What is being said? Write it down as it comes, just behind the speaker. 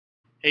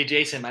Hey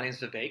Jason, my name is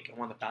Vivek. I'm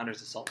one of the founders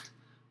of Salt.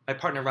 My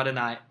partner Rudd and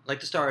I like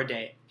to start our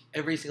day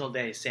every single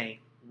day saying,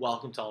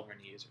 welcome to all of our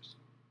new users.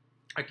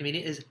 Our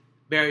community is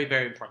very,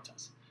 very important to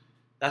us.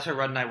 That's why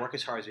Rudd and I work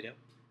as hard as we do.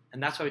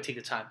 And that's why we take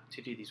the time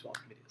to do these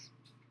welcome videos.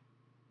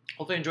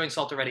 Hopefully you're enjoying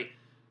Salt already.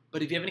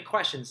 But if you have any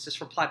questions, just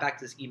reply back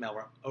to this email.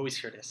 We're always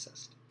here to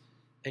assist.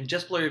 And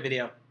just below your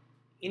video,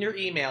 in your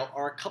email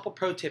are a couple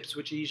pro tips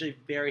which are usually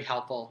very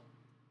helpful.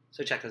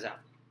 So check those out.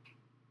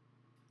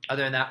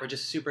 Other than that, we're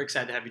just super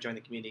excited to have you join the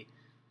community.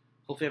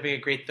 Hopefully having a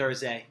great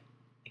Thursday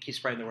and keep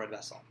spreading the word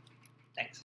about Salt. Thanks.